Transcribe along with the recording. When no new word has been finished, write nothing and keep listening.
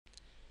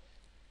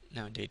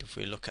Now indeed, if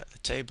we look at the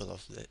table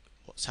of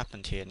what's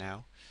happened here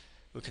now,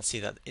 we can see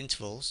that the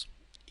intervals,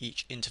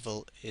 each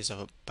interval is of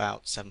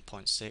about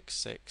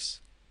 7.66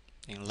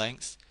 in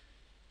length,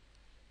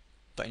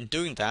 but in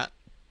doing that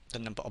the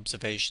number of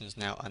observations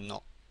now are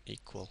not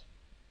equal.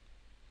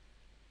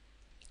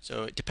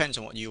 So it depends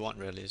on what you want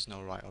really, there's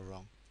no right or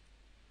wrong.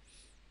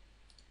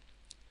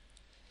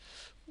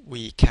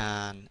 We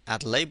can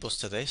add labels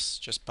to this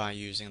just by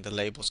using the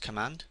labels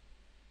command.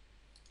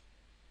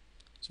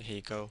 So here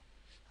you go,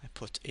 I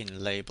put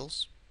in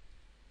labels,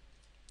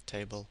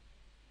 table,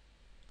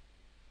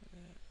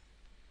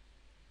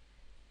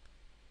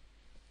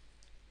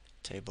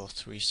 table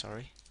 3,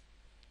 sorry,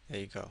 there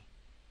you go.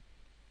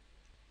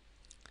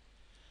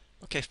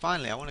 Okay,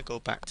 finally I want to go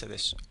back to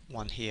this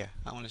one here.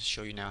 I want to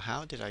show you now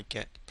how did I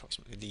get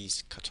approximately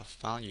these cutoff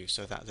values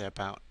so that they're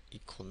about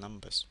equal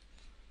numbers.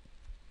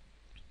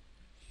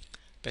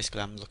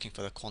 Basically I'm looking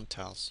for the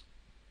quantiles.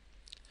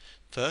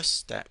 First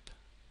step,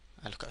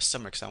 I look at a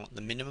summary because I want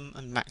the minimum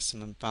and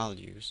maximum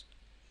values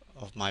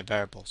of my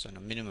variable. So no,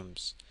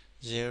 minimum's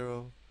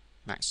 0,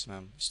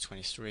 maximum is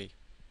 23.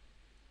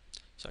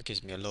 So it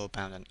gives me a lower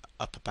bound and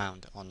upper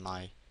bound on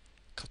my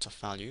cutoff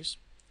values.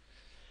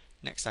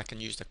 Next I can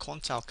use the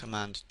quantile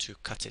command to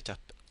cut it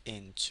up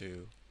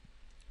into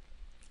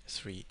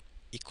 3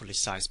 equally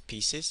sized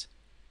pieces.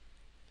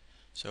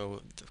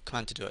 So the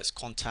command to do it is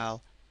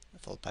quantile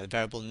followed by the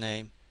variable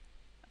name,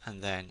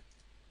 and then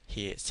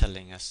here it's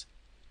telling us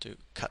to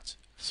cut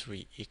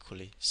 3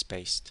 equally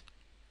spaced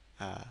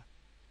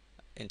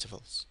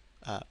intervals,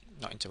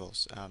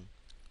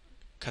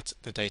 cut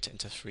the data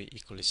into 3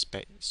 equally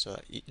spaced, so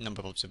that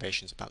number of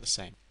observations about the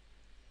same.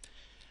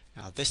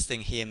 Now this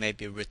thing here may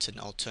be written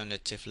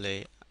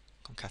alternatively,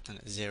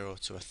 concatenate 0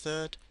 to a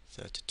third,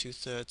 third to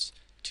 2/3,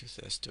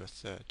 2/3 to a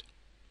third,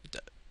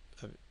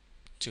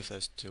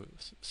 2/3 to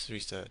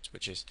 3/3,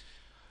 which is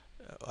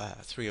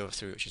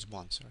 3/3, which is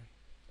 1, sorry.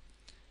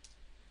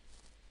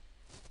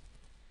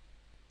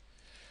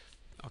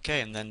 Okay,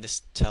 and then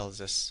this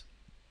tells us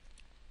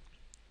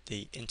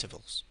the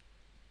intervals,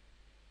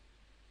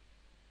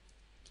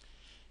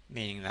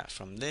 meaning that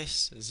from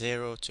this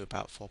 0 to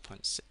about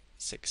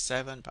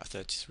 4.67, about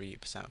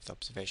 33% of the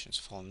observations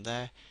fall in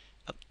there,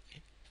 up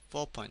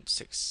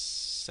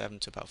 4.67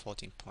 to about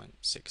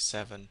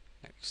 14.67,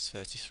 next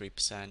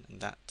 33%,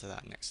 and that to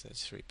that next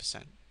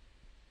 33%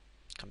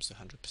 comes to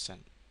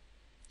 100%.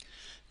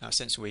 Now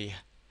since we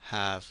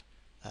have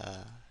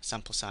a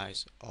sample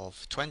size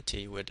of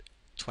 20, with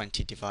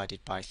 20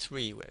 divided by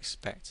 3 we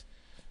expect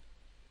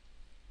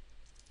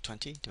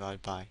 20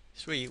 divided by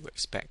 3 we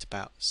expect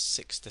about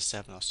 6 to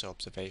 7 or so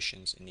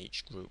observations in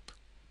each group.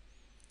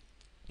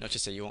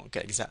 Notice that you won't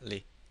get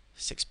exactly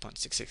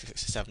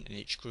 6.6667 in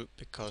each group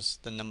because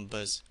the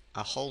numbers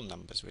are whole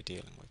numbers we're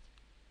dealing with.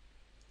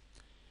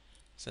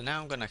 So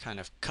now I'm going to kind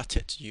of cut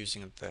it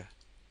using the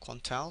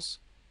quantiles.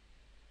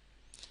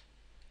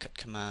 Cut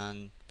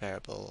command,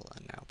 variable,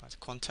 and now back to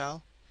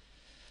quantile.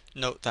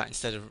 Note that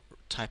instead of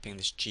typing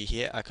this G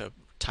here, I could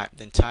type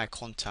the entire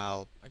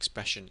quantile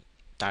expression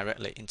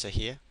directly into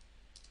here.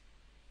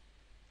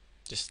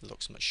 Just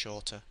looks much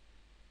shorter,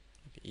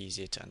 it'll be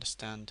easier to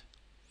understand.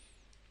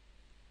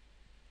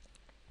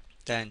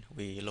 Then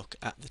we look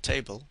at the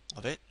table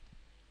of it.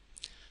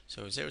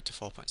 So 0 to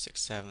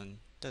 4.67,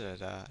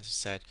 as I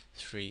said,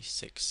 3,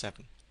 6,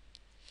 7.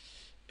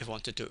 If we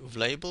want to do it with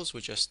labels, we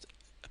just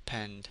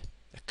append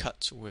the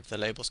cut with the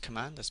labels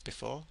command as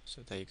before.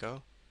 So there you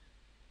go.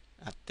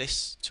 Add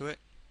this to it.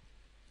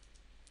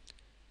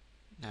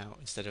 Now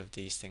instead of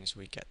these things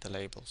we get the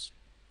labels.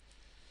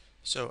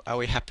 So are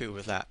we happy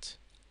with that?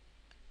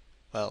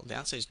 Well, the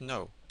answer is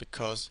no,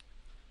 because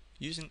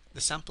using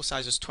the sample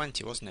size was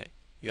 20, wasn't it?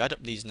 You add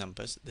up these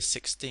numbers, there's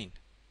 16.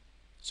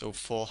 So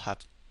 4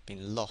 have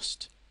been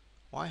lost.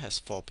 Why has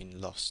 4 been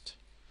lost?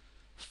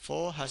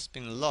 4 has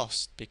been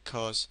lost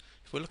because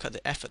if we look at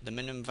the effort, the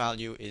minimum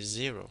value is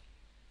 0.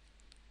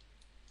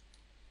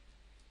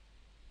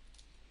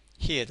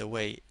 Here, the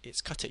way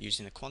it's cut it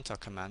using the quantile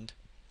command,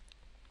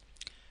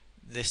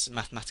 this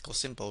mathematical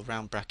symbol,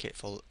 round bracket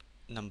for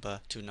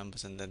number, 2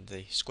 numbers, and then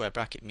the square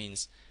bracket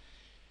means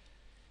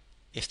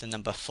if the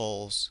number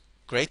falls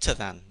greater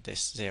than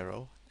this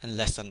 0 and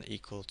less than or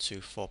equal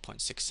to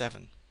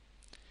 4.67,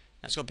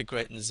 that's got to be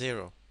greater than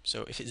 0.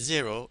 So if it's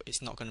 0,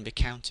 it's not going to be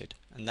counted,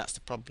 and that's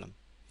the problem.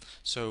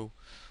 So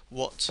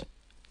what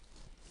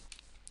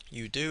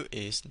you do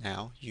is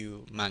now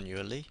you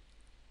manually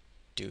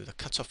do the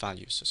cutoff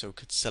values. So we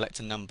could select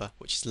a number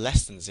which is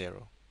less than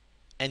 0,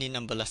 any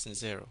number less than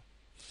 0,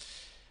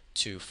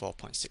 to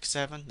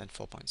 4.67, then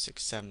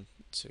 4.67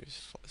 to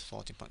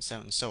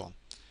 14.7, and so on.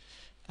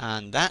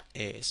 And that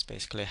is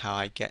basically how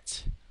I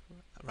get,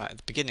 right at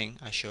the beginning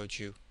I showed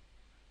you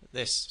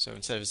this. So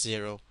instead of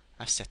 0,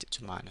 I set it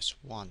to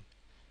 -1,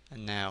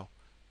 and now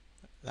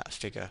that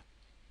figure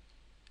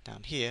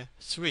down here,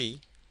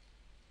 3,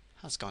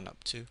 has gone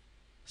up to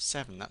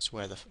 7. That's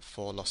where the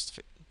 4 lost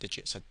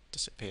digits had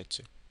disappeared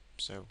to,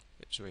 so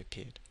it's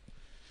reappeared.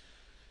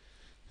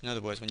 In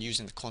other words, when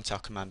using the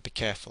quantile command, be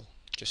careful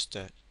just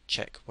to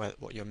check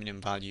what your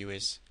minimum value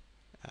is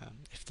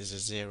If there's a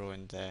 0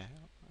 in there,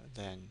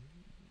 then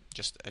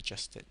just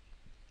adjust it.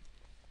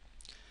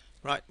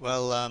 Right,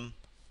 well,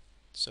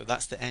 so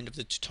that's the end of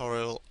the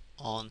tutorial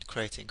on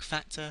creating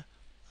factor,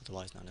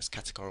 otherwise known as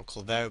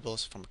categorical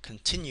variables, from a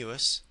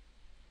continuous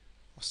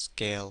or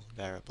scale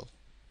variable.